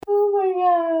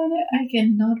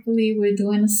cannot believe we're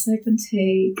doing a second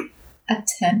take at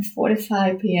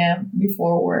 10:45 p.m.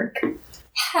 before work.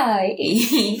 Hi.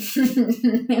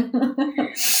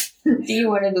 Do you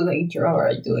want to do the intro or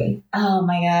I do it? Oh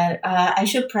my god, I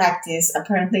should practice.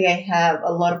 Apparently I have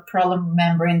a lot of problem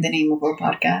remembering the name of our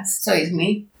podcast. So it's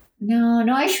me? No,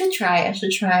 I should try.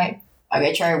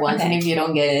 Okay, try it once, and if you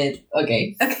don't get it,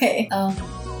 okay. Okay.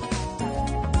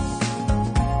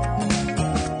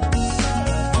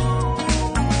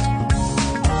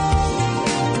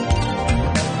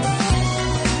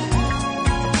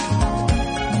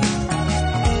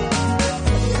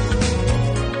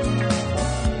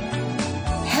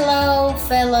 Hello,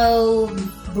 fellow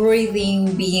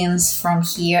breathing beings from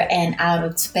here and out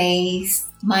of space.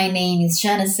 My name is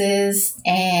Genesis,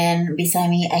 and beside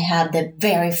me I have the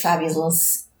very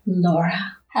fabulous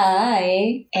Laura.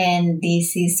 Hi. And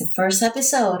this is the first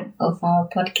episode of our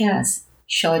podcast,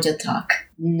 Shoujo Talk.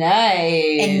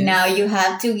 Nice. And now you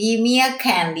have to give me a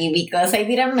candy because I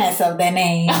didn't mess up the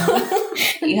name.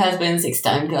 It has been 6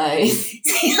 times, guys.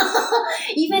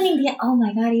 Even in the, oh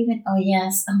my god,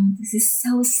 this is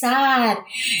so sad.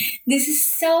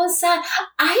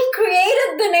 I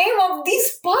created the name of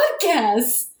this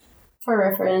podcast. For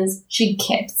reference, she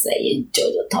kept saying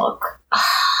Jojo Talk.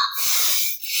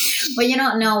 But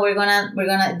no, we're gonna,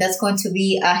 that's going to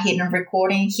be a hidden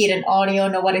recording, hidden audio.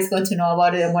 Nobody's going to know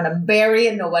about it. I'm gonna bury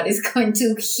it. Nobody's going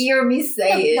to hear me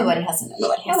say it. Nobody has to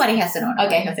know. Nobody has to know.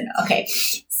 Okay.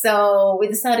 So we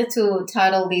decided to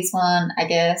title this one, I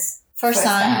guess, First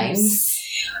Times.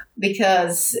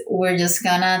 Because we're just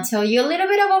gonna tell you a little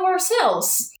bit about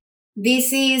ourselves.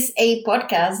 This is a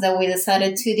podcast that we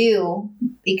decided to do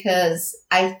because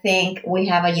I think we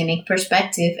have a unique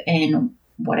perspective in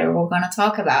whatever we're going to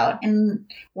talk about. And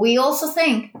we also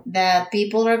think that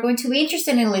people are going to be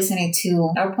interested in listening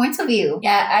to our points of view.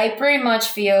 Yeah, I pretty much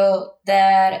feel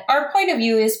that our point of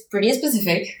view is pretty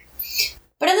specific,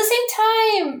 but at the same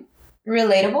time,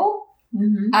 relatable.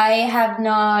 Mm-hmm. I have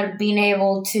not been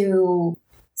able to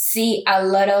see a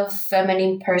lot of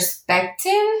feminine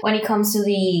perspective when it comes to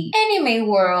the anime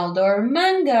world or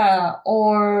manga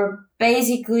or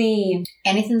basically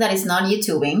anything that is not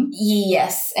YouTubing.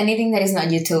 Yes, anything that is not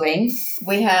YouTubing.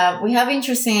 We have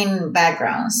interesting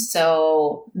backgrounds.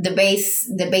 So the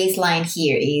baseline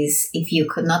here is, if you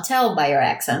could not tell by our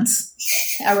accents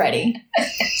already,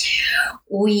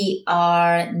 we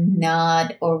are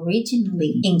not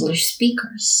originally English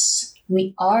speakers.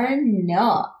 We are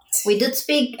not. We did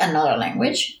speak another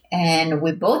language, and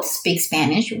we both speak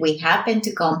Spanish. We happen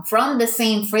to come from the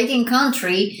same freaking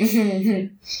country,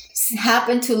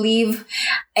 happen to live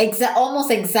almost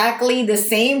exactly the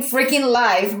same freaking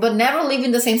life, but never live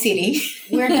in the same city.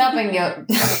 We're helping you.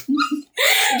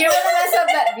 You're gonna mess up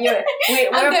that. I'm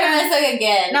gonna mess up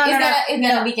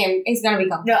again. It's gonna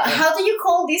become. No, how do you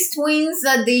call these twins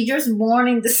that they just born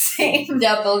in the same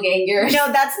doppelgangers? No,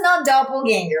 that's not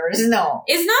doppelgangers. No,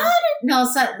 it's not. No,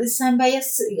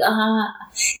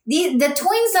 the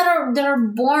twins that are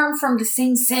born from the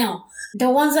same cell. The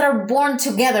ones that are born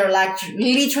together, like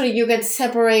literally you get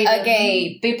separated.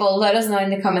 Okay, people, let us know in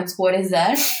the comments what is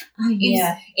that.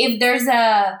 Yeah. If there's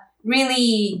a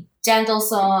really gentle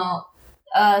soul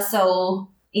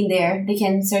in there, they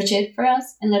can search it for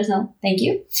us and let us know. Thank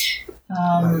you.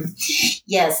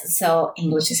 Yes, so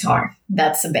English is hard.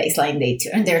 That's the baseline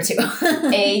there too.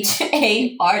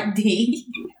 H-A-R-D.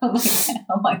 Oh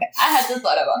my god. I had to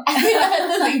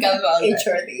think about it.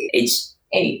 H-R-D.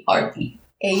 H-A-R-D.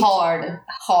 Hard.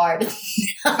 You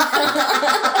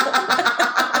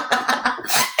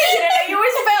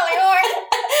were spelling hard.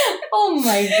 Oh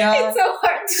my god. It's so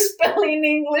hard to spell in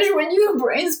English when your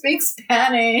brain speaks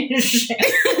Spanish.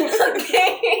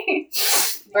 Okay.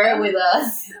 Bear with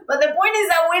us. But the point is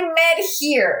that we met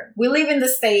here. We live in the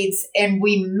States and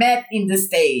we met in the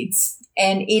States.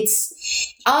 And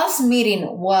us meeting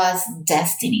was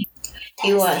destiny.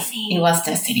 It was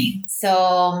destiny.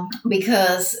 So,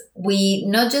 because we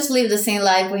not just live the same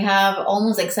life, we have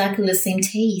almost exactly the same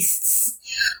tastes,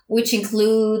 which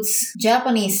includes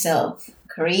Japanese stuff,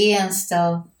 Korean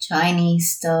stuff,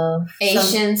 Chinese stuff,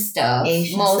 Asian stuff,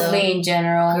 mostly in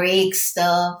general, Greek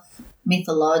stuff,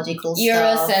 mythological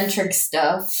Eurocentric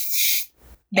stuff.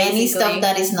 Any stuff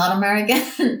that is not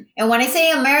American. And when I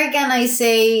say American,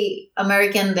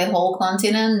 the whole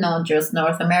continent, not just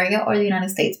North America or the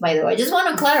United States, by the way. I just want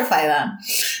to clarify that.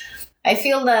 I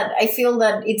feel that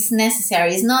it's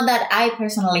necessary. It's not that I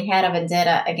personally had a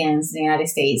vendetta against the United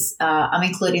States. I'm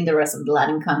including the rest of the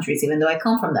Latin countries, even though I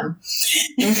come from them.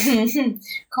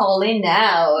 calling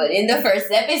out in the first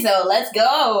episode. Let's go.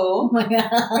 Oh my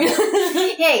God.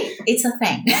 Hey, it's a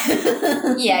thing.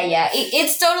 Yeah.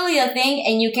 It's totally a thing,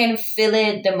 and you can feel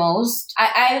it the most.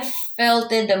 I've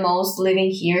felt it the most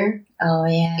living here. Oh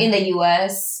yeah. In the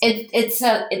US. It's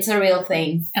a real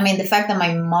thing. I mean, the fact that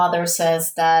my mother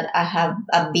says that I've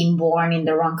been born in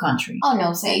the wrong country. Oh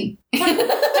no, same.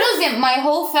 My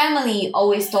whole family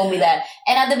always told me that.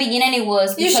 And at the beginning it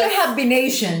was you should have been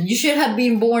Asian. You should have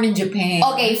been born in Japan.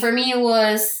 Okay, for me it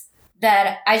was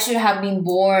that I should have been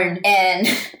born in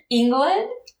England.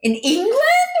 In England?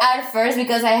 At first,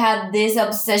 because I had this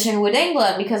obsession with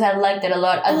England because I liked it a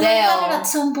lot. Adele. I had it at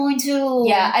some point too.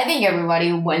 Yeah, I think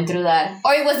everybody went through that.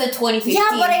 Or it was the 2015. Yeah,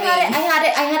 but I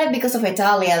had it because of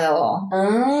Italia though.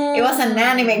 It was an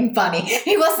anime funny.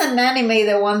 It was an anime,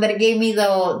 the one that gave me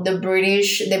the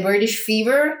British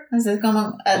fever. That's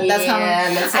how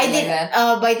I did.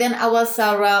 By then I was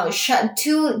around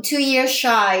 2 years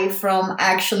shy from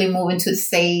actually moving to the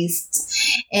States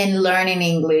and learning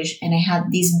English, and I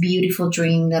had this beautiful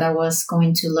dream that I was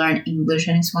going to learn English,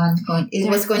 and it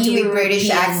was going to be British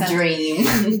accent. Dream.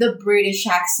 The British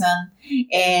accent.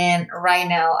 And right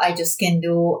now I just can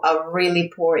do a really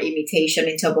poor imitation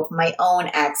in top of my own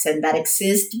accent that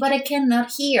exists, but I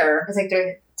cannot hear. It's like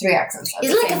three accents.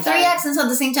 It's like three accents at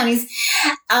the same time. It's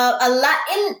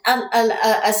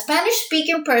a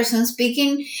Spanish-speaking person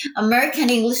speaking American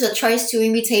English that tries to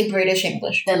imitate British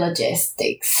English. The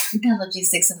logistics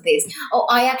of this. Oh,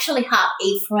 I actually have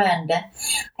a friend. That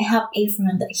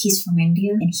he's from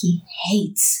India, and he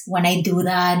hates when I do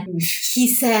that. He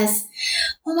says,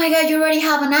 "Oh my God, you already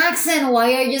have an accent.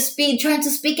 Why are you trying to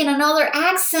speak in another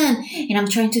accent?" And I'm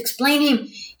trying to explain him,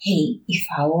 hey, if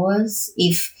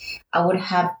I would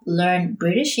have learned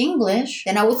British English,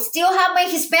 then I would still have my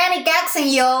Hispanic accent,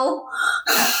 yo.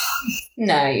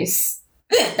 Nice.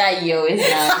 That yo is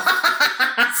nice.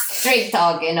 Straight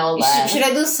talk and all that. Should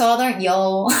I do Southern,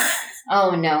 yo?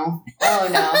 Oh no.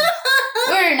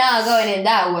 We're not going in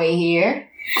that way here.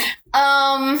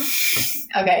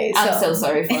 Okay, I'm so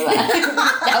sorry for that.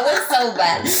 That was so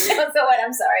bad. So what?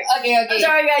 I'm sorry. Okay. I'm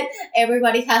sorry, guys.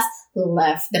 Everybody has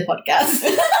left the podcast.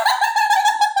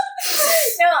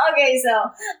 No, okay, so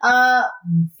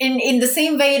in the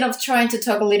same vein of trying to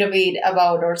talk a little bit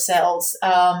about ourselves,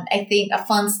 I think a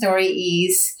fun story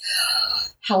is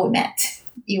how we met.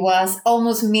 It was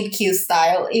almost meet-cute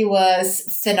style. It was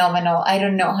phenomenal. I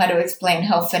don't know how to explain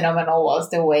how phenomenal was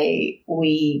the way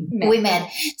we met.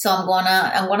 So I'm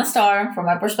gonna start from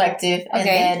my perspective, and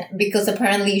then because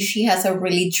apparently she has a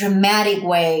really dramatic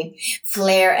way,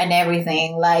 flair and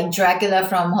everything, like Dracula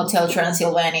from Hotel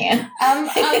Transylvania.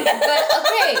 But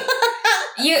okay.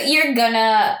 You're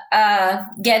gonna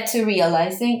get to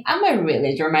realizing I'm a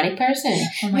really dramatic person.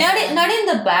 Oh not in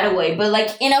the bad way, but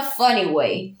like in a funny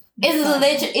way.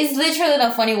 It's literally in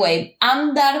a funny way.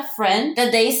 I'm that friend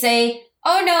that they say,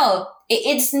 oh no,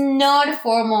 it's not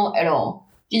formal at all.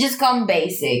 You just come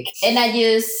basic. And I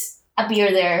just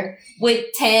appear there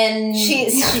with 10...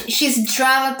 She's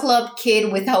drama club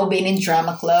kid without being in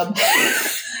drama club.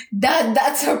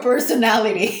 That's her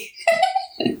personality.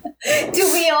 To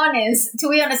be honest,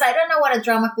 I don't know what a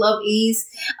drama club is.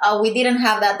 We didn't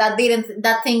have that. That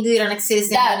thing didn't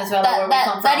exist in Venezuela where we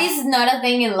come from. That is not a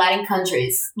thing in Latin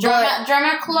countries.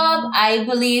 Drama club, I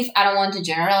believe, I don't want to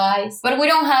generalize, but we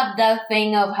don't have that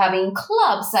thing of having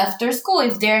clubs after school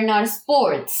if they're not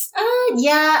sports.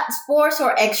 Yeah, sports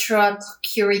or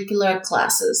extracurricular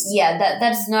classes. Yeah,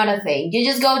 that's not a thing. You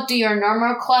just go to your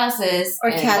normal classes.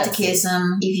 Or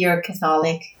catechism if you're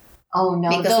Catholic. Oh no.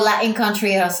 Because Latin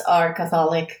countries are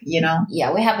Catholic, you know?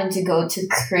 Yeah, we happen to go to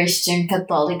Christian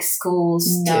Catholic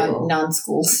schools too.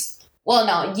 Non-schools. Well,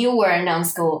 no, you were a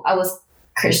non-school. I was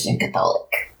Christian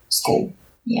Catholic school.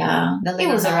 Yeah. It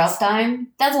was a rough time.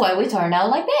 That's why we turned out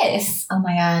like this. Oh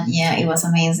my God. Yeah, it was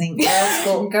amazing.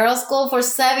 Girls' school for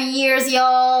 7 years,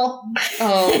 y'all.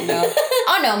 Oh no.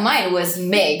 Oh no, mine was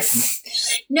mixed.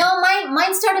 No,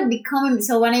 mine started becoming,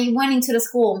 so when I went into the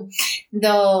school,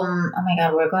 oh my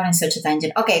God, we're going in such a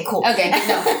tangent. Okay, cool. Okay, no.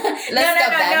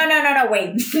 No,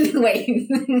 wait.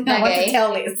 I want to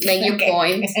tell this. Make your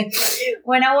point.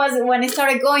 When I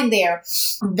started going there,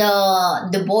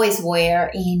 the boys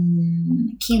were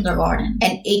in kindergarten,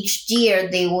 and each year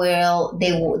they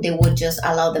would just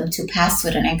allow them to pass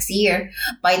to the next year.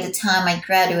 By the time I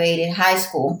graduated high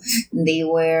school, they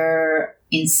were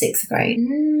in 6th grade.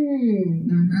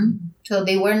 Mm-hmm. So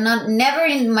they were never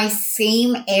in my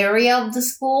same area of the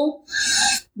school,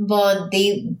 but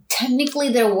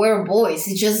there were boys.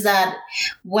 It's just that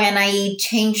when I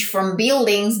changed from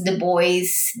buildings, the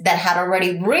boys that had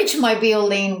already reached my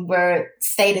building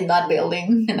stayed in that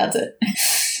building, and that's it.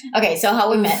 Okay, so how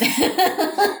we met.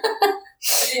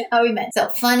 How we met. So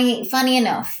funny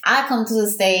enough, I come to the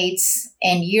States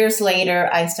and years later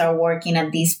I start working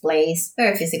at this place,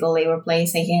 very physical labor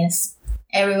place, I guess.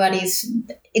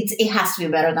 It has to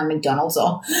be better than McDonald's,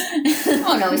 though.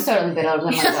 Oh no, it's totally better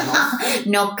than McDonald's.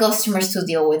 No customers to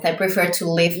deal with. I prefer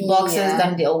to lift boxes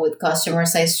than deal with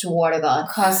customers. I swear to God.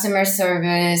 Customer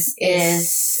service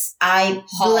is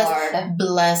hard.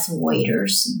 Bless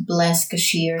waiters, bless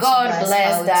cashiers. God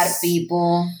bless that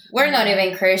people. We're not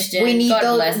even Christian. We need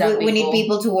God bless that people. We need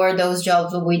people to work those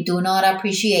jobs, but we do not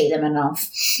appreciate them enough.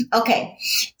 Okay,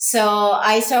 so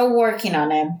I start working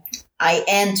on it. I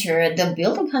entered. The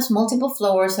building has multiple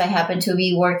floors. I happened to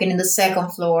be working in the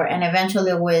second floor, and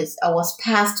eventually I was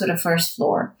passed to the first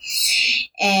floor.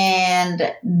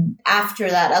 And after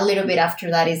that, a little bit after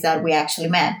that, is that we actually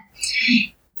met.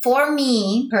 For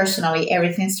me, personally,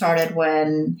 everything started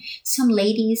when some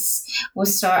ladies would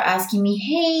start asking me,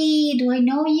 hey, do I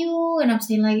know you? And I'm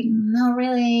saying like, not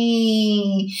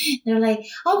really. They're like,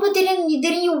 oh, but didn't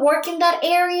you work in that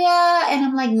area? And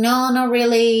I'm like, no, not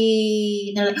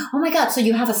really. They're like, oh my God, so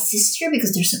you have a sister?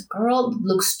 Because there's a girl that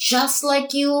looks just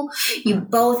like you. You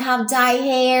both have dye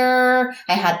hair.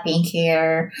 I had pink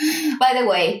hair. By the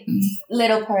way,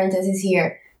 little parenthesis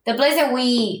here. The place that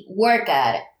we work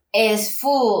at is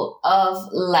full of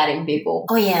Latin people.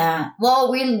 Oh yeah.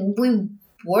 Well, we live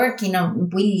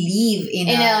in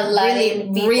a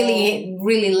Latin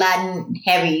really Latin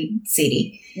heavy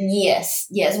city. Yes,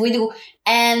 we do.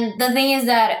 And the thing is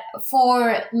that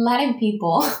for Latin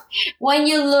people, when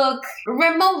you look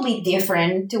remotely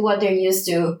different to what they're used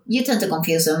to, you tend to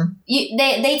confuse them.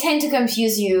 They tend to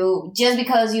confuse you just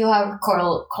because you have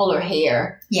color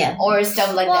hair. Yeah. Or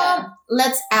stuff like that.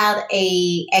 Let's add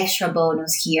a extra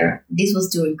bonus here. This was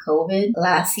during COVID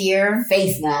last year.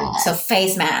 Face masks. So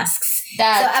face masks.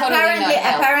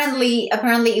 Apparently,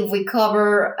 if we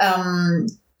cover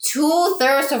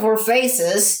 2/3 of our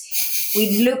faces,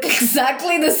 we look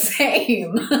exactly the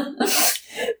same.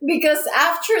 Because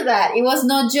after that, it was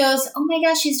not just, oh my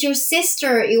gosh, she's your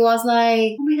sister. It was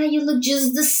like, oh my God, you look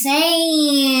just the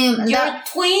same. You're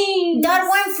twins. That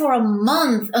went for a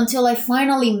month until I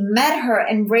finally met her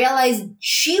and realized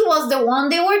she was the one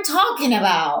they were talking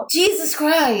about. Jesus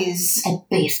Christ.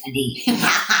 Epiphany.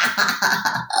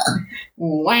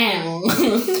 Wow.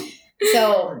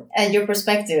 So, and your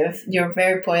perspective, your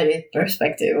very poetic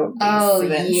perspective of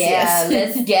these events. Yes.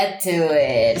 Let's get to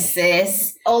it,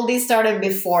 sis. All this started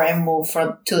before I moved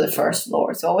to the first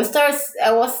floor. So I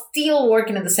was still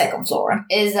working at the second floor.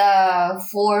 It's a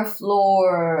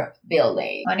 4-floor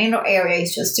building. And in our area,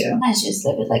 it's just 2. Let's just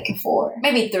leave it like a 4.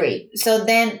 Maybe 3. So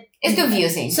then... It's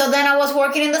confusing. So then I was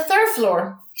working in the 3rd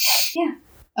floor. Yeah.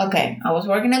 Okay, I was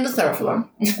working in the 3rd floor.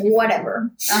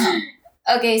 Whatever. Uh-huh.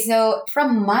 Okay, so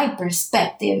from my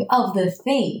perspective of the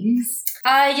things,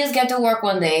 I just get to work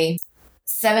one day,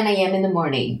 7 a.m. in the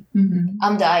morning. Mm-hmm.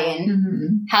 I'm dying.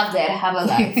 Mm-hmm. Have that, have a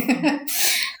life.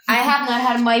 I have not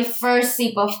had my first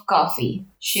sip of coffee.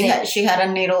 She had a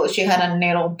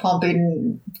needle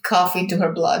pumping coffee into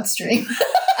her bloodstream.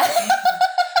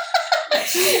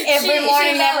 Every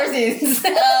morning ever since.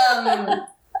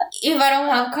 If I don't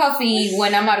have coffee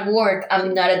when I'm at work,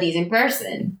 I'm not a decent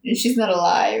person. She's not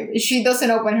alive. She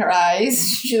doesn't open her eyes.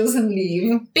 She doesn't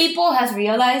leave. People has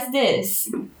realized this.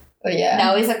 Oh yeah.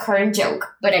 Now it's a current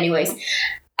joke. But anyways,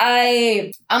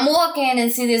 I'm walking and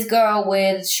see this girl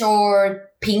with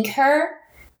short pink hair.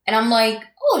 And I'm like,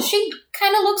 oh, she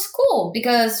kind of looks cool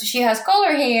because she has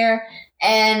color hair.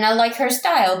 And I like her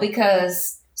style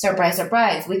because, surprise,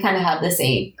 surprise, we kind of have the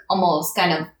same, almost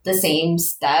kind of the same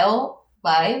style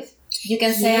vibe, you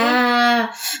can say.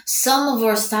 Yeah, some of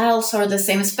our styles are the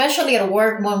same, especially at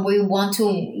work when we want to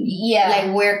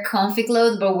like wear comfy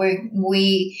clothes, but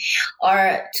we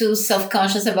are too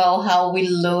self-conscious about how we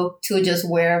look to just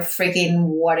wear freaking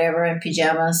whatever in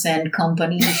pajamas and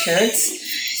company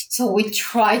shirts. So we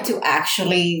try to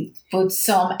actually put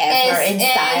some effort in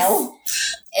style.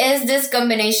 Is this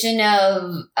combination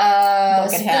of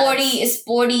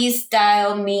sporty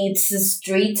style meets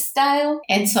street style?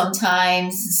 And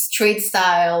sometimes street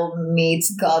style meets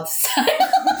goth style.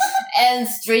 And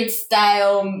street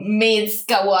style meets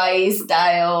kawaii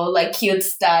style, like cute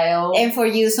style. And for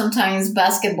you, sometimes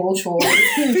basketball shorts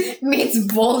meets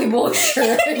volleyball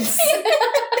shirts.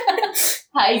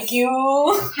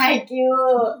 Haikyuu.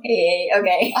 Hey,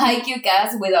 okay. Haikyuu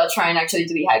cast without trying actually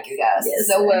to be Haikyuu cast. Yes.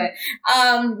 So,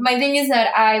 my thing is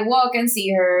that I walk and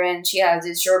see her and she has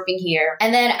this short pink hair.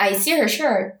 And then I see her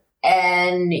shirt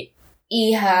and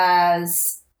it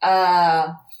has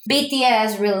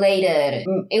BTS related.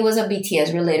 It was a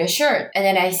BTS related shirt. And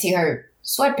then I see her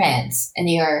sweatpants and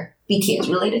they are BTS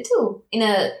related too, in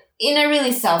a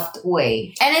really soft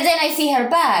way. And then I see her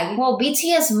bag. Well,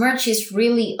 BTS merch is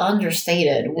really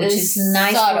understated, which is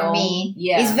nice subtle. For me.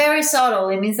 Yeah. It's very subtle.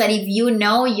 It means that if you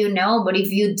know, you know, but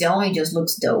if you don't, it just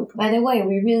looks dope. By the way,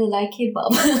 we really like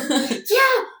K-pop.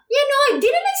 Yeah,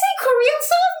 didn't I say Korean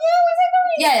stuff? Yeah, we said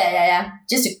Korean. Yeah.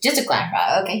 Just to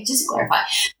clarify, okay? Just to clarify.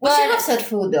 We should have said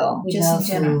food though. We just love in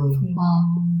general.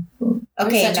 Food.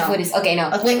 Okay, Research no. food is okay. No,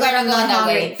 Thank God I'm not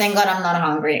hungry. way. Thank God I'm not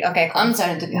hungry. Okay, cool. I'm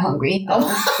starting to get hungry. Oh.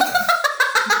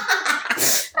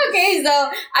 Okay, so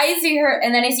I see her,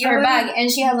 and then I see her bag, and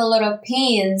she has a lot of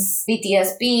pins,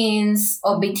 BTS pins,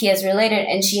 or BTS related,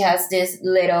 and she has this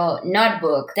little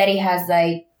notebook that it has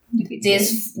like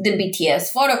the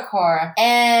BTS photo card.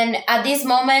 And at this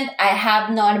moment, I have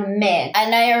not met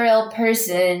an IRL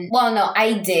person. Well, no,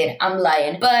 I did. I'm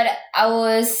lying. But I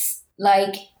was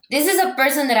like, this is a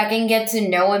person that I can get to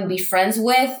know and be friends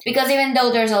with. Because even though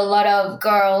there's a lot of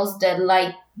girls that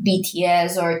like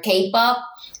BTS or K-pop,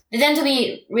 they tend to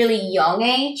be really young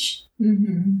age.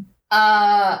 Mm-hmm.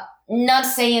 Not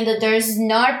saying that there's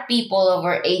not people of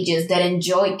our ages that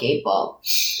enjoy K-pop.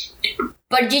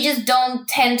 But you just don't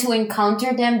tend to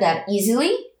encounter them that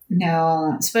easily.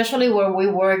 No, especially where we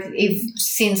work.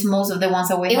 Since most of the ones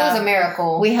that it was a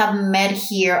miracle. We have met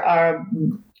here are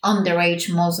underage.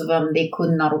 Most of them, they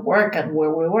could not work at where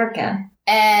we work at.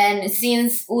 And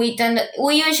since we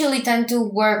usually tend to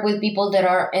work with people that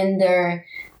are in their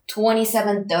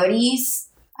 27, 30s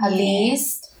at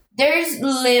least. There's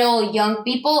little young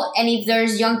people, and if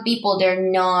there's young people, they're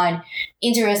not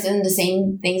interested in the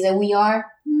same things that we are.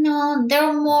 No,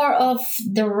 they're more of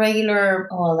the regular,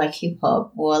 or like hip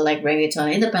hop, or like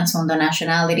reggaeton. It depends on the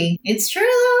nationality. It's true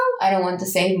though. I don't want to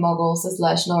say muggles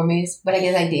 / normies, but I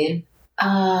guess I did.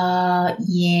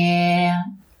 Yeah.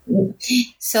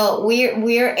 So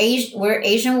we're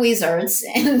Asian wizards,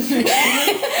 and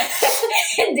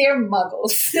they're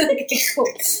muggles.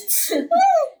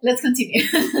 Let's continue.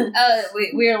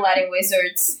 We're Latin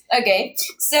wizards. Okay,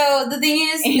 so the thing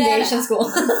is in the Asian school,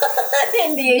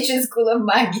 in the Asian school of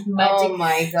magic. Oh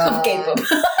my god! Of K-pop.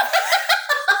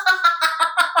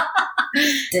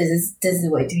 This is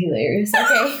way too hilarious.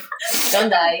 Okay, don't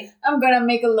die. I'm gonna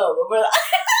make a logo for that.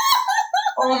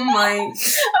 Oh my!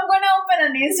 I'm gonna open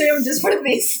an Instagram just for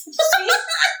this.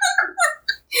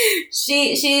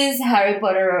 She's Harry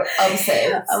Potter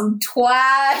obsessed.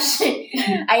 Twash.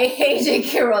 I hate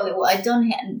J.K. Rowling. Well, I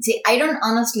don't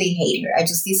honestly hate her. I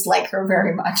just dislike her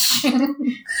very much.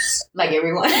 Like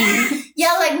everyone.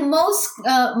 Yeah, like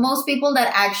most people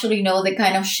that actually know the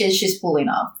kind of shit she's pulling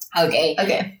off.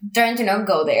 Okay. Trying to not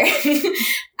go there.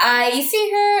 I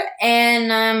see her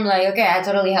and I'm like, okay, I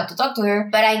totally have to talk to her.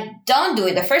 But I don't do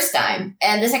it the first time.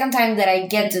 And the second time that I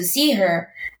get to see her,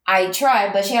 I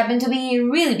tried, but she happened to be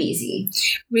really busy.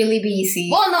 Really busy?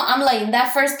 Well, no, I'm like,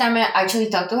 that first time I actually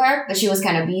talked to her, but she was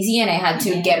kind of busy and I had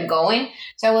to get going.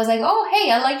 So I was like, oh, hey,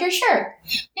 I like your shirt.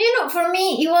 For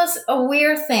me, it was a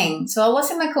weird thing. So I was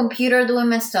in my computer doing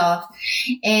my stuff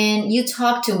and you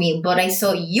talked to me, but I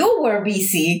saw you were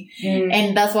busy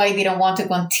and that's why I didn't want to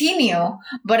continue.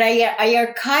 But I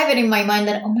archived it in my mind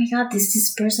that, oh my God,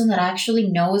 this person that actually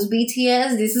knows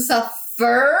BTS. This is a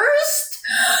first?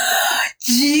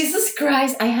 Jesus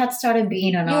Christ, I had started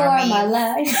being an army my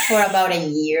life. For about a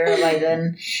year by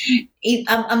then.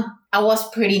 I was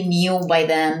pretty new by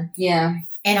then. Yeah.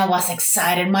 And I was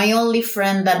excited. My only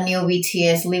friend that knew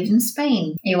BTS lived in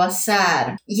Spain. It was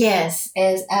sad. Yes.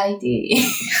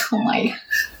 S-I-D. Oh my God.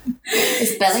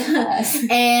 Spelling class.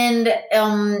 And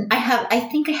I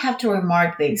think I have to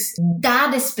remark this.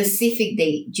 That specific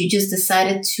day, you just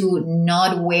decided to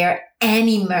not wear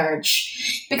any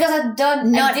merch. Because I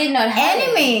did not have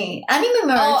anime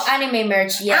merch. Oh, anime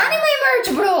merch, yeah. Anime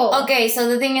merch, bro. Okay, so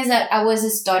the thing is that I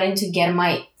was starting to get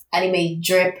my anime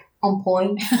drip on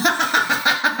point.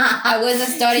 I was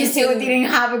starting You still didn't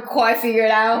have it quite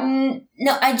figured out?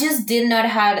 No, I just did not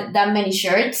have that many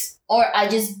shirts. Or I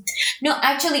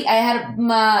had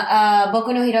my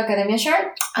Boku no Hero Academia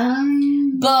shirt.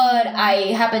 But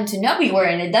I happened to not be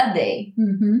wearing it that day.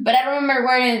 Mm-hmm. But I remember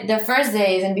wearing it the first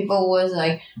days and people was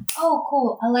like, oh,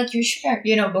 cool, I like your shirt.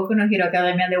 Boku no Hero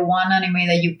Academia, the one anime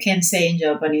that you can say in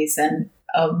Japanese and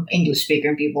English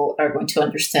speaking people are going to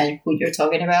understand who you're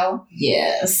talking about.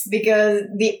 Yes. Because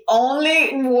the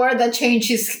only word that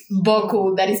changes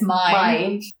Boku, that is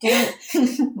mine.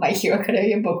 My Hero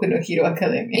Academia, Boku no Hero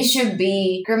Academia. It should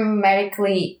be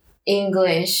grammatically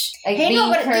English. Like being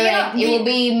correct. It will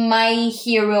be My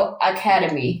Hero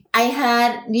Academy. I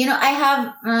have,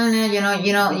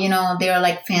 they are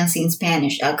like fancy in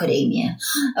Spanish, Academia.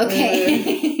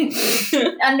 Okay.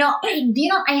 no. Do you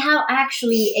know? I have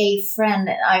actually a friend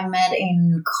that I met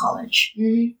in college,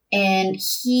 and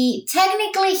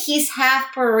he's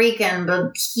half Puerto Rican,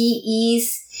 but he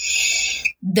is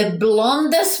the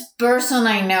blondest person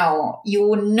I know. You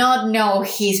would not know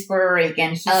he's Puerto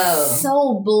Rican. He's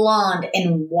so blonde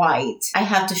and white. I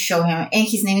have to show him, and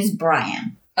his name is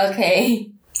Brian.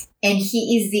 Okay. And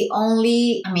he is the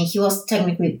only, he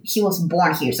was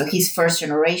born here, so he's first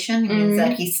generation. It means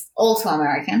that he's also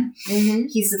American.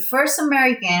 He's the first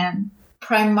American,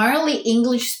 primarily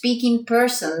English-speaking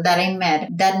person that I met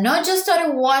that not just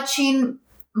started watching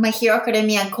My Hero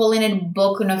Academia, calling it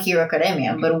Boku no Hero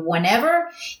Academia, but whenever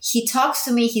he talks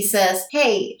to me, he says,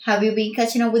 hey, have you been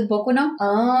catching up with Boku no?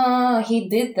 Oh, he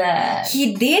did that.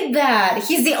 He did that.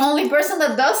 He's the only person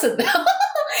that does it, though.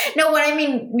 No, what I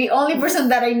mean, the only person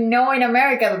that I know in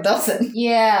America that doesn't.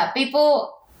 Yeah,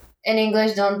 people in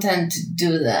English don't tend to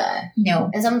do that. No.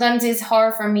 And sometimes it's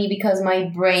hard for me because my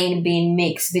brain being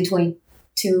mixed between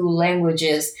two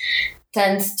languages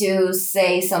tends to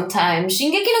say sometimes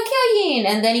Shingeki no Kyojin,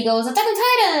 and then he goes Attack on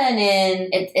Titan,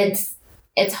 and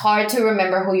it's hard to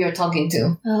remember who you're talking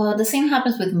to. The same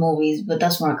happens with movies, but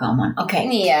that's more common. Okay.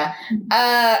 Yeah.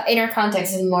 In our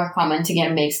context, it's more common to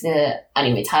get mixed the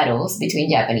anime titles between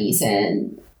Japanese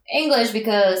and English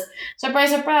because, surprise,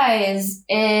 surprise,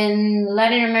 in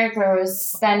Latin America or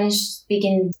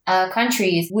Spanish-speaking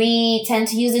countries, we tend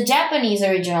to use the Japanese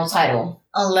original title.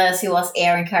 Unless it was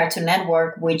airing Cartoon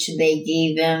Network, which they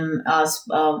gave him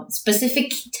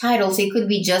specific titles. It could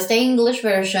be just the English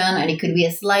version, and it could be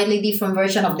a slightly different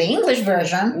version of the English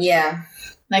version. Yeah.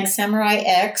 Like Samurai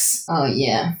X. Oh,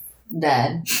 yeah.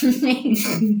 That.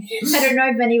 I don't know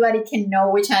if anybody can know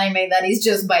which anime that is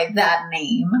just by that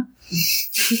name.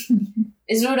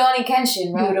 It's Rurouni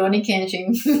Kenshin, right? Rurouni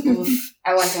Kenshin.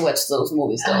 I want to watch those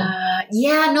movies though.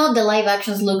 Yeah, no, the live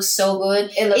actions look so good.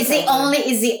 It's the only.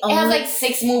 It has like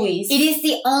 6 movies. It is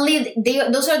the only.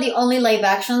 Those are the only live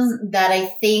actions that I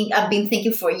think I've been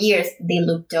thinking for years. They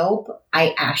look dope.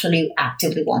 I actually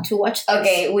actively want to watch this.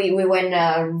 Okay, we went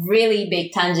a really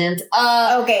big tangent.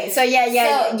 Okay, so yeah.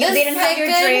 So you didn't have your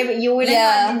drip. You wouldn't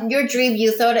have your drip.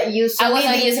 You thought that you saw I was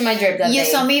me. not using my drip that day. You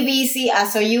saw me busy. I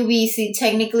saw you busy.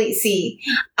 Technically, see,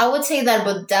 I would say that,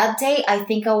 but that day I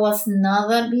think I was not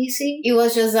that busy. It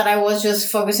was just that I was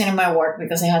just focusing on my work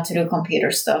because I had to do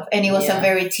computer stuff, and it was a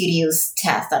very tedious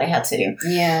task that I had to do.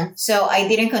 Yeah. So I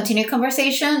didn't continue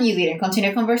conversation. You didn't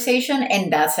continue conversation,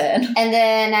 and that's it. And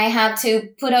then I had to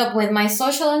put up with my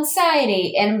social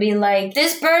anxiety and be like,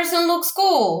 this person looks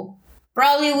cool.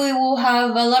 Probably we will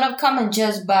have a lot of comment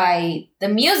just by the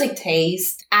music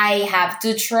taste. I have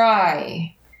to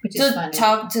try to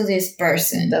talk to this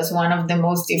person. That's one of the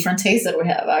most different tastes that we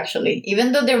have, actually.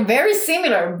 Even though they're very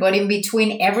similar, but in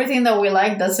between everything that we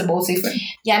like, that's the most different.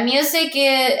 Yeah,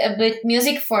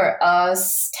 music for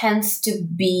us tends to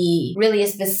be really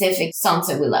specific songs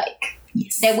that we like.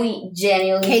 Yes. That we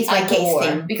genuinely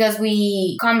adore because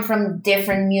we come from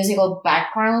different musical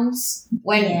backgrounds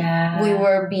when we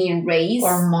were being raised.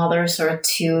 Our mothers are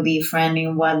too different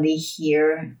in what they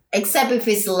hear. Except if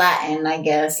it's Latin, I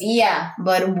guess. Yeah.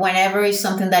 But whenever it's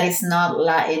something that is not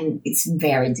Latin, it's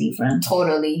very different.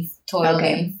 Totally.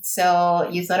 Okay. So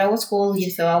you thought I was cool.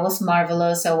 You thought I was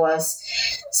marvelous. I was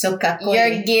so kakoi.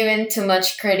 You're giving too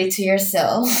much credit to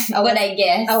yourself. But I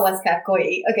guess. I was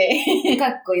kakoi. Okay.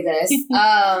 Kakoi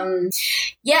desu.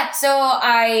 Yeah, so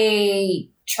I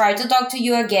tried to talk to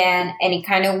you again and it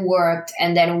kind of worked,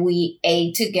 and then we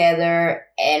ate together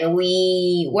and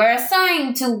we were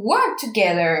assigned to work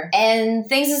together and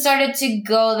things started to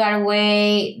go that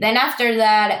way. Then after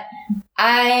that,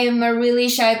 I'm a really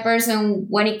shy person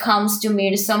when it comes to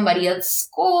meet somebody at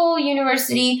school,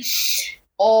 university,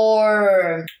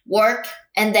 or work,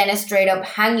 and then straight up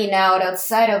hanging out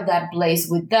outside of that place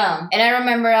with them. And I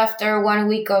remember after 1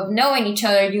 week of knowing each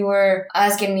other, you were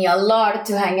asking me a lot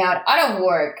to hang out of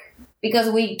work because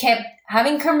we kept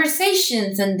having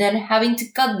conversations and then having to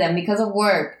cut them because of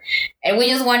work. And we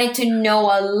just wanted to know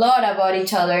a lot about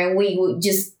each other and we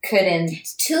just couldn't.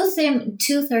 Two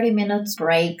 30-minute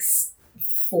breaks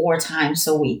 4 times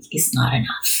a week is not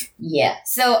enough. Yeah.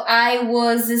 So I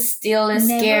was still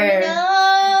scared.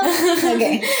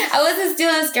 Okay. I was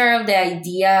still scared of the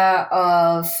idea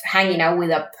of hanging out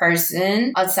with a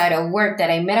person outside of work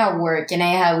that I met at work, and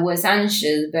I was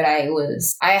anxious, but I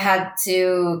had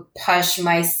to push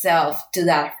myself to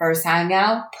that first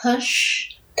hangout.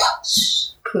 Push.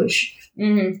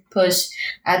 Mm-hmm. Push.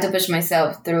 I had to push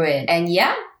myself through it. And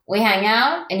yeah, we hang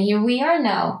out, and here we are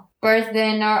now.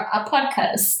 Birthing a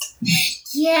podcast.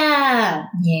 Yeah.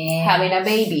 Having a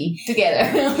baby together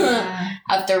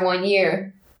after 1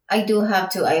 year. I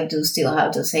do still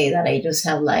have to say that I just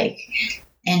have like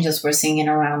angels were singing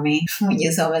around me when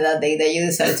you saw me that day that you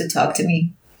decided to talk to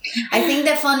me. I think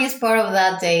the funniest part of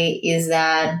that day is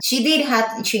that she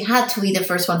had to be the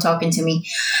first one talking to me.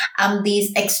 I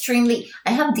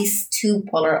have these two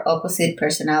polar opposite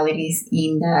personalities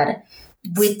in that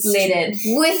with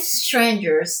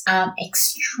strangers, I'm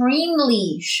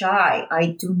extremely shy.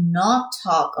 I do not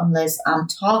talk unless I'm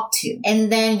talked to.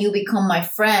 And then you become my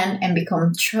friend and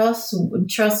become trustworthy,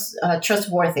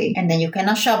 and then you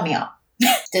cannot shut me up.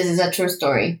 This is a true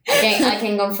story. I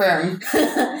can confirm.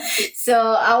 So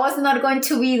I was not going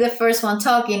to be the first one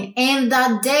talking. And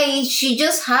that day, she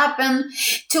just happened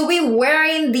to be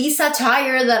wearing this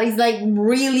attire that is like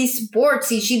really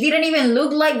sportsy. She didn't even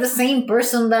look like the same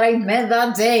person that I met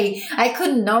that day. I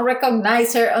could not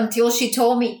recognize her until she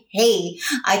told me, hey,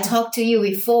 I talked to you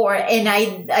before. And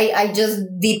I just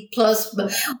did +1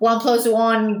 +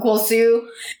 1 = 2.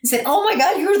 I said, oh my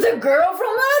God, you're the girl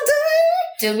from that day.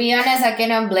 To be honest, I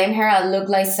cannot blame her. I look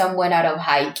like someone out of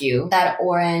Haikyuu. That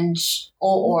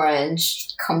all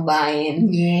orange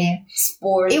combined. Yeah.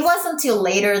 Sports. It wasn't until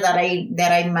later that I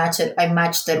matched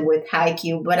it with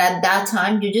Haikyuu. But at that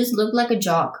time, you just looked like a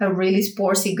jock, a really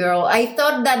sportsy girl. I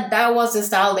thought that was the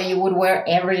style that you would wear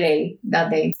every day that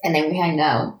day. And then we hang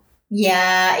out.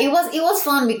 Yeah, it was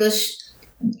fun because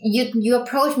you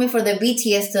approached me for the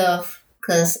BTS stuff.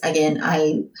 Because, again,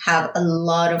 I have a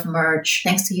lot of merch.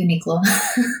 Thanks to Uniqlo.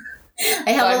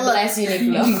 I have God bless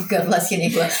Uniqlo. God bless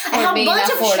Uniqlo. I have a bunch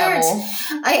of shirts.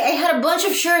 I had a bunch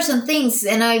of shirts and things,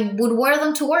 and I would wear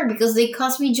them to work because they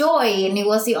caused me joy, and it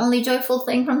was the only joyful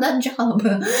thing from that job.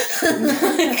 But,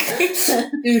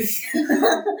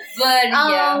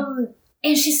 yeah.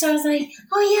 And she starts like,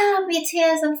 oh, yeah,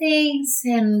 BTS and things.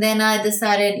 And then I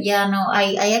decided,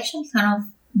 I actually kind of...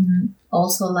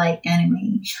 also like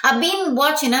anime. I've been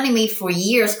watching anime for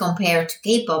years compared to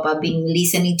K-pop. I've been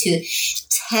listening to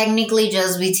technically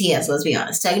just BTS, let's be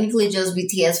honest. Technically just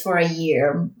BTS for a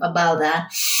year, about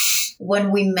that, when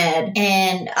we met.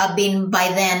 And I've been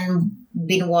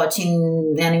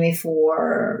watching anime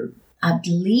for at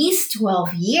least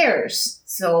 12 years.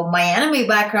 So my anime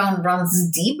background runs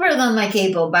deeper than my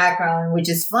K-pop background, which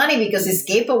is funny because it's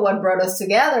K-pop what brought us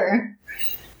together.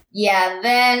 Yeah,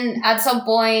 then at some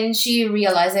point she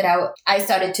realized that I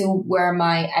started to wear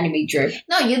my anime drip.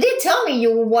 No, you did tell me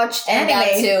you watched anime. And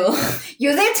that too.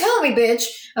 You did tell me, bitch.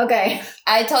 Okay.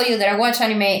 I told you that I watch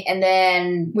anime, and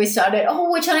then we started,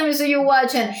 which anime do you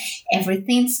watch? And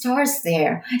everything starts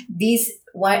there.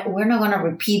 We're not going to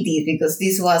repeat these because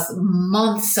this was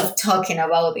months of talking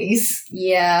about this.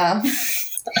 Yeah.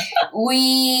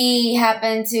 We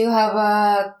happen to have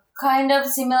a kind of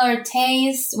similar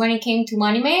taste when it came to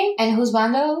anime and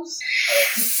husbandos.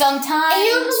 Sometimes.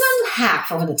 And husband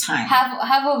half of the time.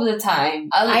 Half of the time.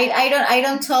 I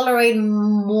don't tolerate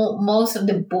most of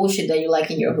the bullshit that you like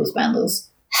in your husbandos.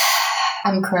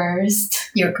 I'm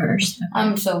cursed. You're cursed. Okay.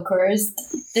 I'm so cursed.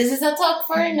 This is a talk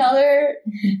for another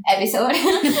episode.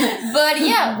 But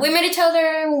yeah, we met each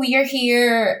other. We are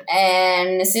here.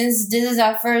 And since this is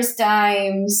our first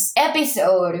time's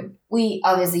episode, we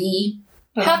obviously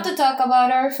have to talk about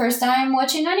our first time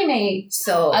watching anime.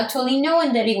 So actually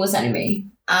knowing that it was anime.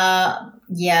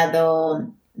 Yeah, the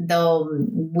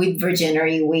whip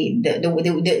virginity, we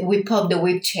popped the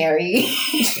whip cherry.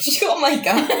 Oh my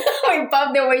God. We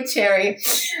popped the whip cherry.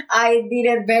 I did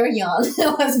it very young.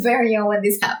 I was very young when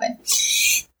this happened.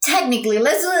 Technically,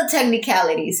 let's do the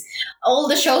technicalities. All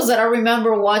the shows that I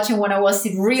remember watching when I was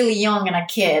really young and a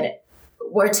kid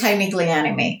were technically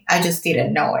anime. I just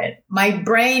didn't know it. My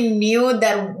brain knew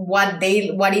that what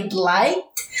it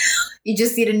liked. It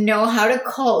just didn't know how to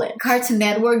call it. Cartoon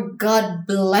Network, God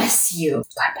bless you.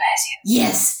 God bless you.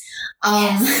 Yes.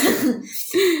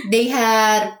 They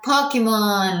had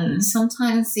Pokemon.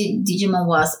 Sometimes Digimon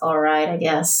was alright, I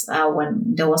guess,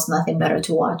 when there was nothing better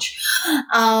to watch.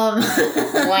 Wow.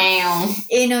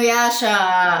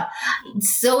 Inuyasha,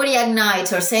 Zodiac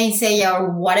Knights, or Saint Seiya, or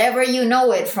whatever you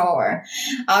know it for.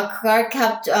 Card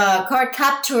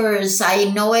Captors. I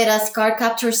know it as Card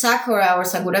Captor Sakura or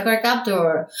Sakura Card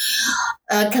Captor.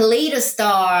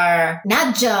 Kaleidostar.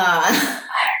 Nadja.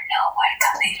 I don't know what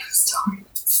Kaleidostar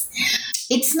is.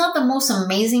 It's not the most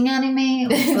amazing anime.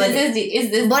 But is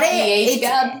this the age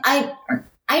gap? I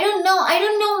don't know. I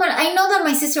know that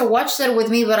my sister watched it with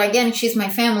me, but again, she's my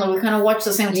family. We kind of watch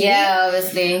the same TV. Yeah,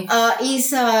 obviously.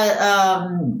 It's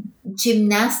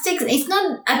gymnastics. It's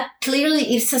not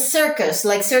clearly. It's a circus,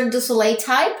 like Cirque du Soleil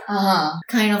type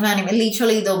kind of anime.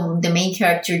 Literally, the main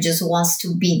character just wants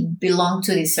to belong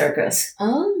to the circus.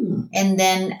 Oh. And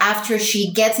then after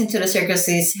she gets into the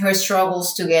circuses, her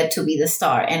struggles to get to be the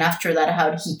star. And after that,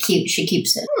 how she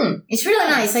keeps it. It's really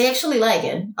nice. I actually like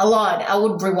it a lot. I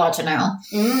would rewatch it now.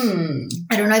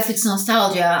 I don't know if it's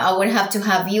nostalgia. I would have to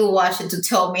have you watch it to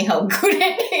tell me how good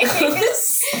it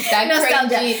is.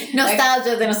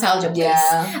 Nostalgia, the nostalgia, please.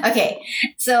 Yeah. Okay,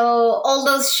 so all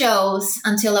those shows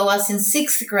until I was in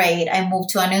 6th grade. I moved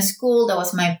to a new school. That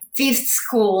was my 5th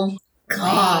school.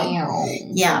 God. Wow.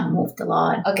 Yeah, I moved a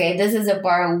lot. Okay, this is the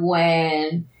part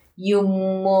when you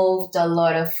moved a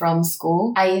lot from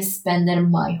school. I spent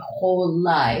my whole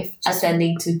life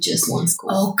attending to just one school.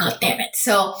 Oh, God damn it.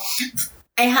 So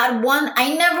I had one.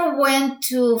 I never went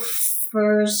to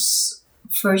first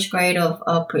grade of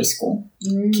preschool,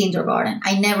 kindergarten.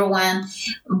 I never went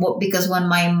because when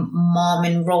my mom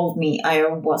enrolled me, I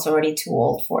was already too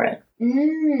old for it.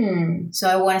 So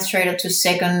I went straight up to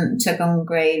second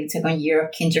year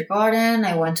of kindergarten.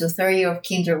 I went to 3rd year of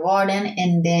kindergarten,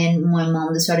 and then my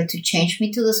mom decided to change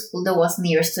me to the school that was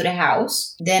nearest to the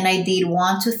house. Then I did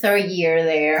 1 to 3rd year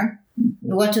there.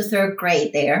 1 to 3rd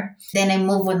grade there. Then I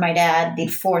moved with my dad, did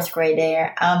 4th grade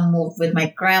there. I moved with my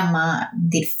grandma,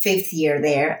 did 5th year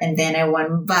there. And then I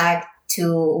went back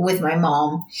with my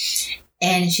mom,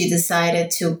 and she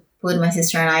decided to put my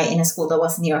sister and I in a school that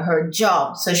was near her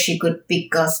job so she could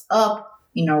pick us up,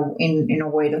 in a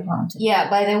way to mountain. Yeah,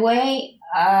 by the way,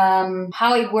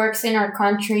 how it works in our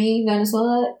country,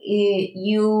 Venezuela,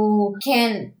 you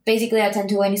can basically attend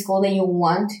to any school that you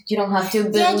want. You don't have to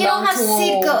belong Yeah, you don't have to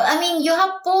seat code. I mean, you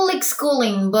have public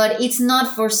schooling, but it's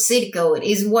not for seat code.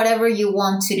 It's whatever you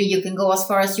want to do. You can go as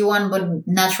far as you want, but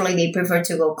naturally they prefer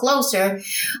to go closer.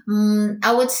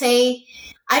 I would say,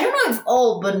 I don't know if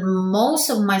all, but most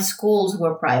of my schools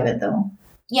were private, though.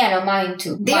 Yeah, no, mine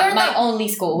too. My only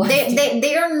school.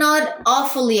 They are not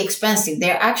awfully expensive.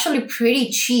 They're actually pretty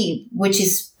cheap, which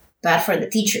is bad for the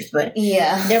teachers, but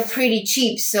yeah, they're pretty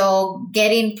cheap. So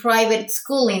getting private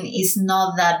schooling is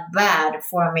not that bad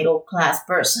for a middle class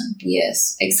person.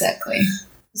 Yes, exactly.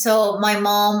 So my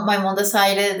mom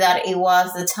decided that it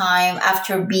was the time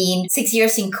after being 6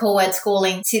 years in co-ed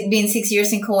schooling, she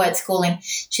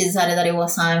decided that it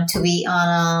was time to be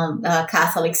on a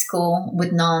Catholic school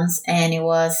with nuns. And it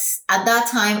was, at that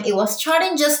time, it was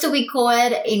starting just to be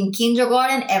co-ed in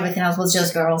kindergarten. Everything else was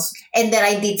just girls. And then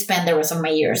I did spend the rest of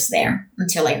my years there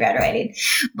until I graduated.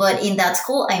 But in that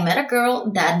school, I met a girl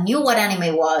that knew what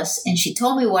anime was. And she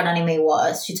told me what anime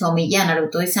was. She told me, yeah,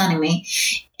 Naruto is anime.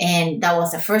 And that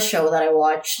was the first show that I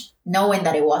watched, knowing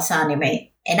that it was anime.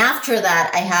 And after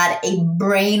that, I had a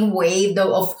brainwave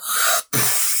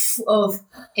of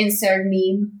insert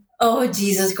meme. Oh,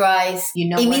 Jesus Christ. You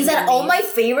know, it means that all my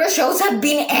favorite shows have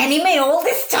been anime all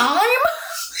this time?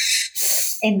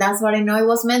 And that's what I know it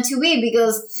was meant to be,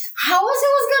 because how was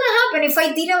it going to happen if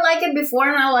I didn't like it before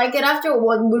and I like it after?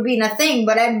 What would be a thing?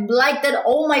 But I liked it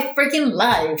all my freaking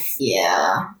life.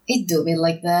 Yeah, it do be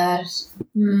like that.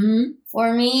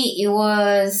 For me, it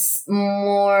was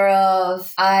more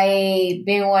of I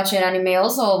been watching anime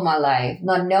also all my life,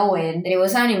 not knowing that it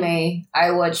was anime.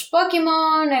 I watched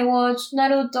Pokemon, I watched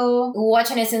Naruto,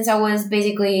 watching it since I was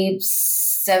basically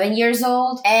 7 years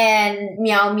old, and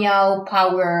Meow Meow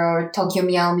Power or Tokyo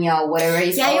Meow Meow, whatever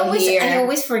it's called here. I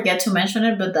always forget to mention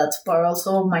it, but that's part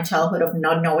also of my childhood of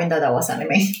not knowing that was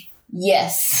anime.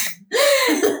 Yes.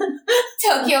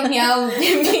 Tokyo Meow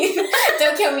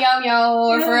Meow,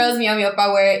 or for us, Meow Meow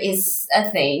Power is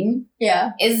a thing.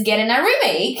 Yeah. It's getting a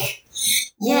remake.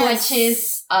 Yes. Which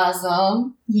is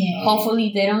awesome. Yeah.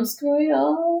 Hopefully they don't screw it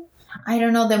up. I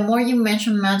don't know. The more you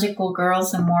mention magical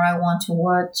girls, the more I want to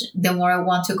watch. The more I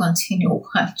want to continue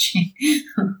watching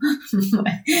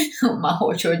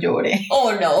Maho Shojore.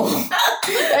 Oh no,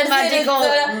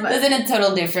 that's in a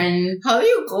total different. How do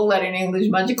you call that in English?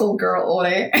 Magical girl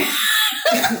Ore.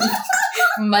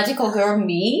 Magical girl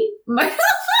me.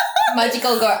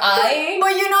 Magical girl I.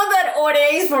 But you know that Ore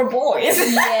is for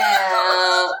boys.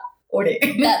 Yeah. Ore.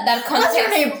 That concept. What's your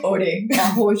name? Ore.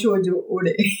 Maho Shoujo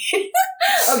Ore.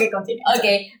 Okay, continue.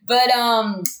 Okay, but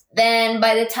then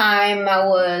by the time I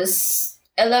was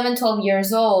 11, 12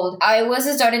 years old, I was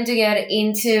starting to get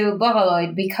into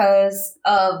Vocaloid because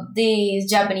of this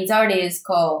Japanese artist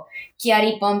called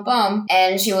Kiari Pom Pom,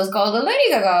 and she was called the Lady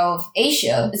Gaga of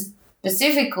Asia,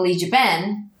 specifically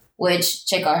Japan, which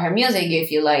check out her music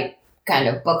if you like kind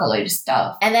of Vocaloid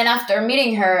stuff. And then after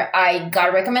meeting her, I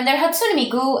got recommended Hatsune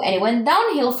Miku, and it went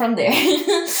downhill from there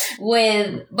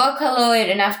with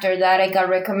Vocaloid. And after that, I got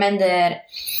recommended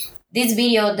this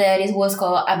video that it was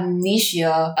called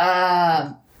Amnesia,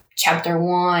 Chapter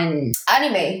 1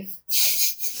 anime.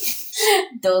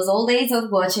 Those old days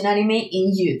of watching anime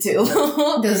in YouTube.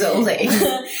 Those old days.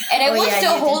 And I watched the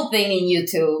whole thing in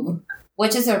YouTube,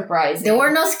 which is surprising. There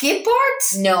were no skip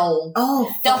parts? No.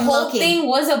 Oh, the whole thing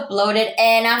was uploaded,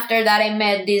 and after that I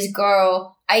met this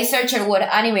girl. I searched what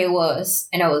anime was,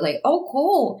 and I was like, oh,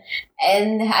 cool.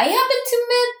 And I happened to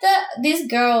meet this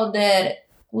girl that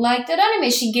liked that anime.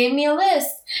 She gave me a list,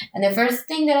 and the first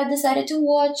thing that I decided to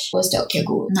watch was Tokyo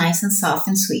Ghoul. Nice and soft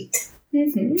and sweet.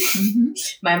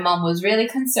 My mom was really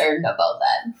concerned about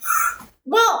that.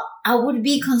 Well, I would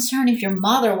be concerned if your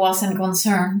mother wasn't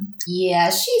concerned. Yeah,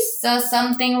 she saw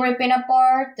something ripping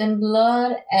apart and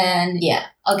blood, and yeah.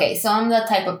 Okay, so I'm the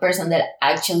type of person that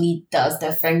actually does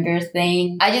the finger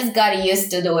thing. I just got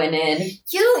used to doing it.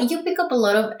 You pick up a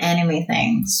lot of anime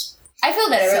things. I feel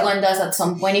that everyone does at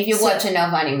some point if you watch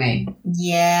enough anime.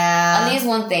 Yeah. At least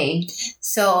one thing.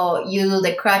 So you do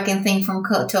the Kraken thing from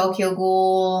Tokyo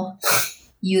Ghoul.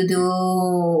 You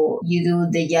do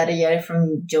the yada yada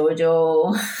from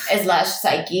JoJo /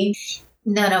 Psyche.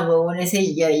 No, but when I say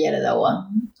yada yada, that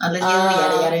one. Unless you do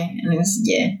yada yada, and it's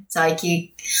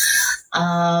Psyche.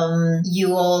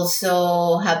 You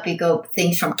also have picked up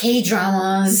things from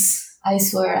K-dramas. I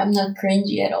swear, I'm not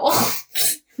cringy at all.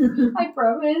 I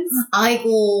promise. I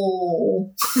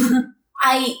go.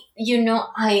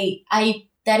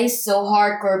 That is so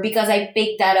hardcore because I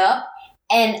picked that up.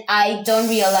 And I don't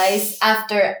realize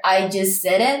after I just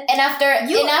said it. And after it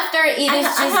is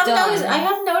just done. I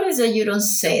have noticed that you don't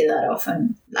say that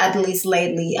often. At least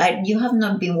lately. You have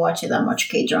not been watching that much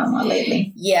K-drama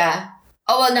lately. Yeah.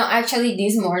 Oh, well, no. Actually,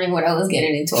 this morning when I was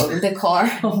getting into it in the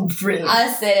car. Oh, really? I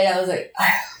said it. I was like...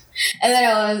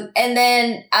 And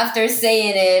then after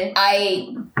saying it,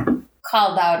 I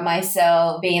called out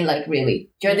myself being like, really?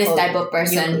 You're this type of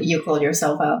person. You called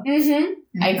yourself out. Mm-hmm.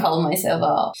 I called myself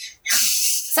out.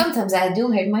 Sometimes I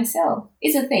do hate myself.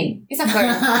 It's a thing. It's a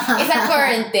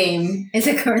current thing. It's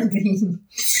a current thing.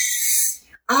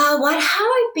 How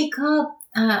I pick up?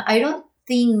 I don't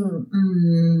think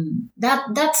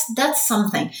that's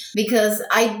something, because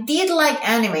I did like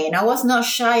anime and I was not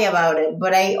shy about it,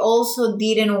 but I also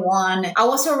didn't want. I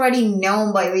was already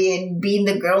known by being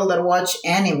the girl that watched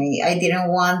anime. I didn't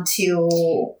want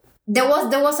to. There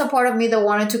was a part of me that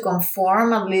wanted to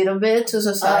conform a little bit to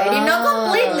society. Not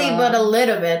completely, but a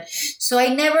little bit. So I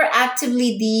never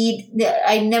actively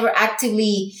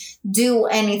do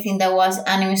anything that was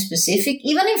anime specific.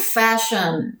 Even in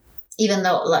fashion, even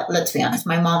though, let's be honest,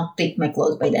 my mom picked my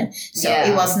clothes by then. So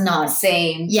it was not.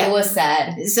 Same. Yeah. It was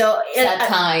sad. So sad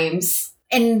times.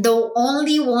 And the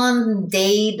only one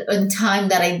date and time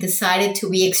that I decided to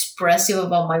be expressive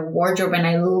about my wardrobe, and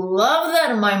I love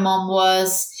that my mom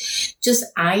was just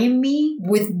eyeing me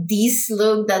with this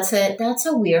look. That's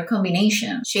a weird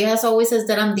combination. She has always said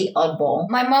that I'm the oddball.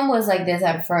 My mom was like this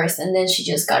at first, and then she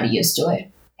just got used to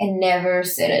it and never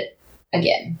said it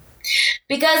again.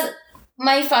 Because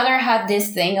my father had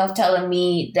this thing of telling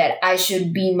me that I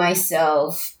should be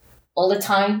myself all the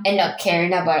time and not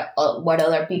caring about what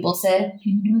other people said.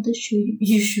 You know the shit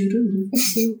you should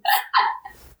have.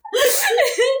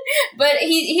 But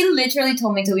he literally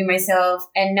told me to be myself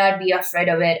and not be afraid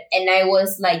of it. And I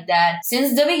was like that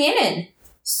since the beginning.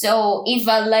 So if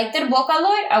I liked the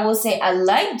Vocaloid, I will say I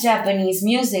like Japanese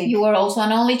music. You were also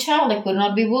an only child that could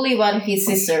not be bullied by his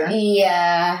sister.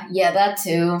 Yeah, that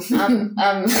too.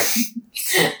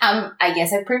 I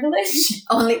guess I'm privileged.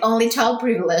 Only child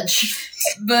privilege.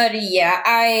 But yeah,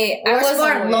 I was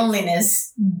part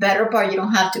loneliness. Better part, you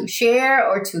don't have to share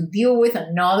or to deal with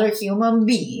another human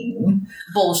being.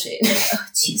 Bullshit. Oh,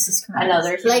 Jesus Christ.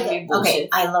 Another human being bullshit. Okay,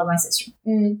 I love my sister.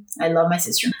 I love my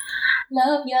sister.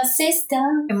 Love your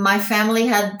sister. And my family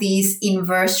had this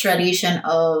inverse tradition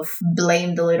of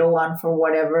blame the little one for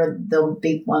whatever the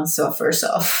big one suffers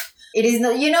of. It is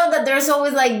not, that there's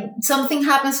always like something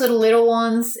happens to the little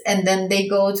ones and then they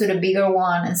go to the bigger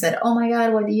one and said, oh my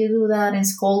God, why did you do that? And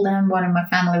scold them. But in my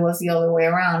family was the other way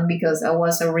around because I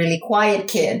was a really quiet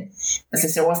kid. My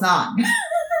sister was not.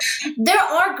 There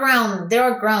are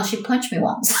grounds. She punched me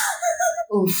once.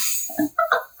 Oof.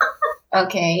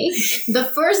 Okay. The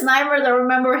first nightmare that I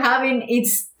remember having,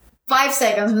 it's 5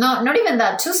 seconds, not even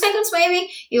that, 2 seconds maybe,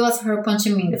 it was her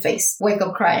punching me in the face. Wake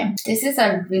up crying. This is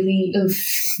a really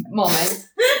moment.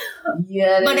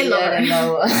 Yeah, but I love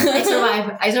her.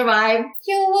 I survived.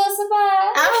 You will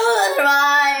survive. I will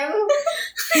survive.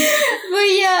 But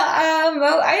yeah,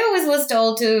 I always was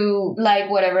told to like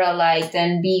whatever I liked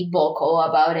and be vocal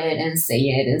about it and say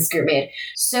it and scream it.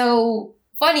 So,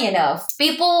 funny enough,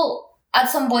 people at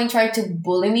some point tried to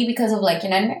bully me because of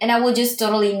liking anime, and I would just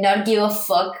totally not give a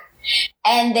fuck.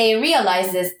 And they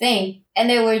realized this thing, and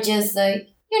they were just like,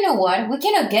 you know what? We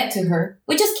cannot get to her.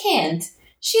 We just can't.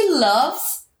 She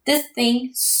loves this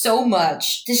thing so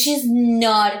much that she's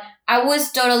not... I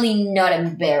was totally not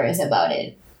embarrassed about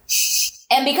it.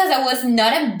 And because I was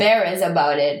not embarrassed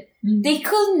about it, they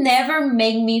could never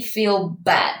make me feel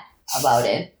bad about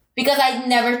it. Because I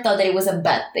never thought that it was a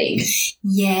bad thing.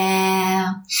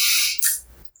 Yeah.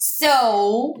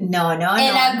 So... No. In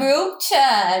a group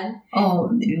chat... Oh,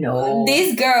 no.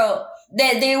 This girl...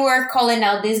 They were calling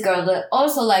out this girl that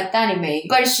also liked anime.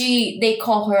 But they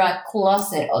call her a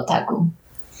closet otaku.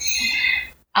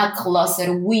 A closet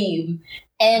weeb.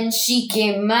 And she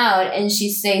came out and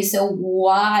she said, so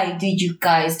why did you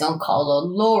guys don't call her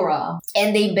Laura?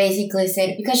 And they basically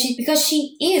said, because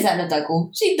she is an otaku.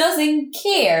 She doesn't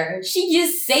care. She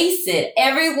just says it.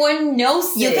 Everyone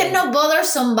knows it. You cannot bother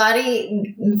somebody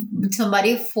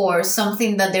for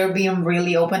something that they're being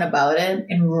really open about it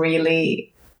and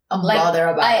really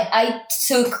unbothered about it. I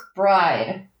took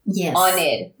pride on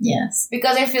it. Yes.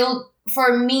 Because I feel...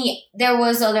 For me, there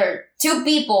was other 2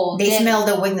 people. They smell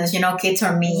the weakness. Kids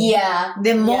are mean. Yeah.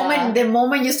 The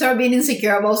moment you start being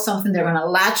insecure about something, they're gonna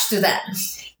latch to that.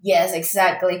 Yes,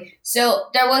 exactly. So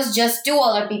there was just 2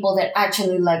 other people that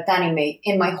actually liked anime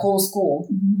in my whole school.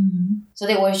 Mm-hmm. So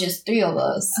there was just 3 of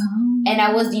us. Oh. And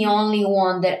I was the only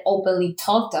one that openly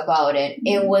talked about it.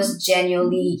 It was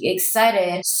genuinely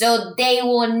excited. So they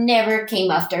will never came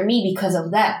after me because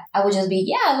of that. I would just be,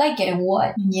 yeah, I like it, and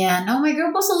what? Yeah, no, my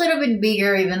group was a little bit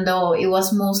bigger, even though it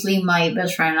was mostly my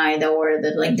best friend and I that were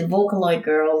the Vocaloid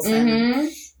girls and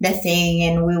the thing,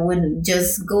 and we would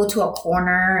just go to a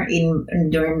corner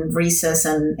during recess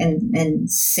and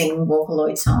sing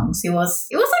Vocaloid songs. It was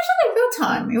actually a good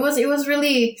time. It was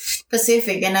really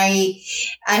specific, and I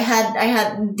had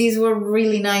these were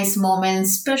really nice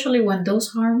moments, especially when those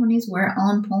harmonies were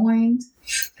on point.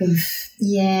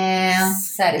 Yeah,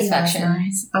 satisfaction.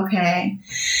 Nice. Okay,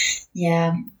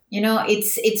 yeah.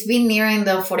 It's been nearing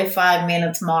the 45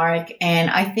 minutes mark,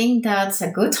 and I think that's a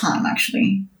good time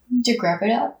actually. To wrap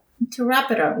it up. To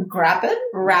wrap it up. To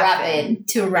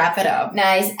wrap it up.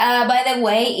 Nice. By the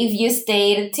way, if you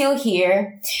stayed till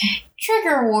here,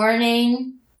 trigger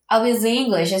warning. Obviously,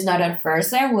 English is not our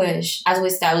first language, as we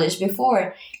established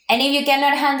before. And if you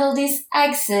cannot handle this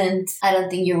accent, I don't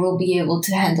think you will be able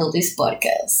to handle this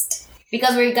podcast.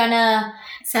 Because we're gonna...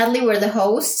 Sadly, we're the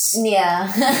hosts. Yeah.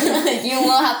 You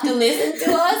will have to listen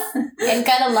to us and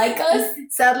kind of like us.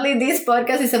 Sadly, this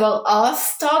podcast is about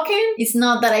us talking. It's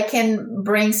not that I can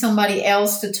bring somebody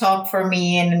else to talk for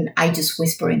me and I just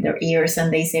whisper in their ears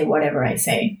and they say whatever I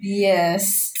say.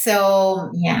 Yes.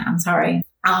 So, yeah, I'm sorry.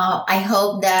 I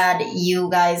hope that you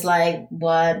guys like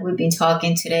what we've been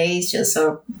talking today. It's just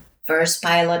our first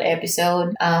pilot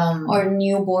episode. Or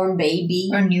newborn baby.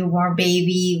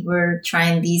 We're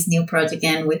trying this new project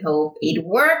and we hope it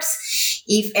works.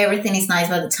 If everything is nice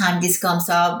by the time this comes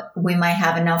up, we might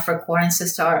have enough recordings to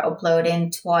start uploading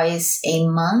twice a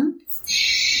month.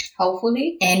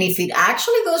 Hopefully. And if it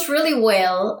actually goes really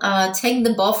well, take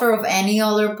the buffer of any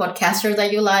other podcaster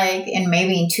that you like, and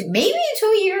maybe in 2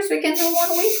 years we can do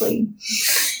 1 weekly.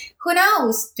 Who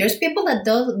knows? There's people that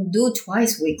do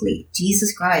twice weekly.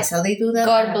 Jesus Christ, how they do that?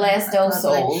 God bless those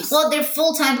souls. Well, they're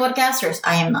full-time podcasters.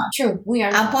 I am not. True, we are.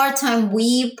 I'm part-time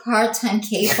weeb, part-time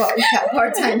K-pop,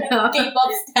 part-time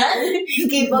K-pop stan.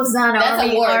 K-pop stan. That's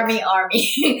a work.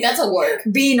 Army. That's a work.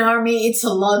 Being army, it's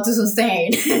a lot to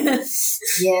sustain. Yes,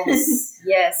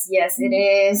 it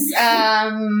is.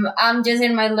 I'm just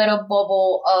in my little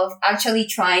bubble of actually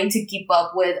trying to keep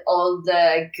up with all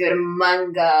the good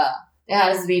manga that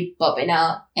has to be popping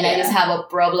out. And I just have a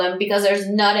problem because there's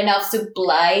not enough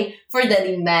supply for the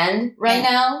demand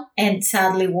now. And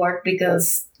sadly work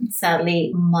because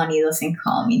sadly money doesn't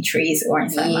come in trees or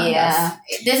inside mangas.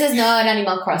 This is not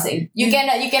Animal Crossing. You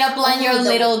cannot plant your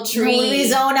little tree. Really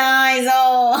so nice.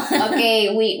 Oh.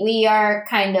 Okay, we are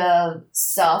kind of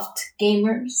soft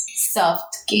gamers.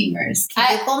 Can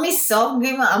you call me soft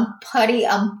gamer? I'm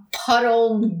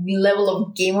puddle level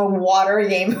of gamer, water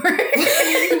gamer.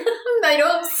 I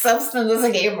don't have substance as a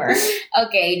gamer.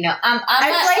 Okay, no.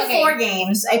 I play 4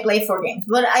 games,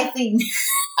 but I think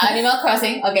Animal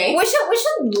Crossing. Okay, we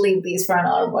should leave these for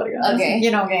another podcast. Okay,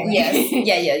 gaming.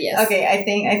 Yes, yeah. Okay, I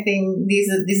think this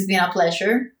has been a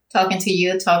pleasure talking to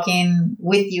you, talking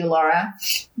with you, Laura.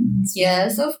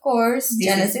 Yes, of course.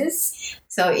 Genesis.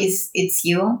 So it's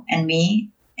you and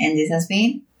me, and this has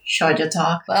been Shoujo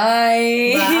Talk.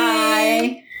 Bye.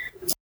 Bye.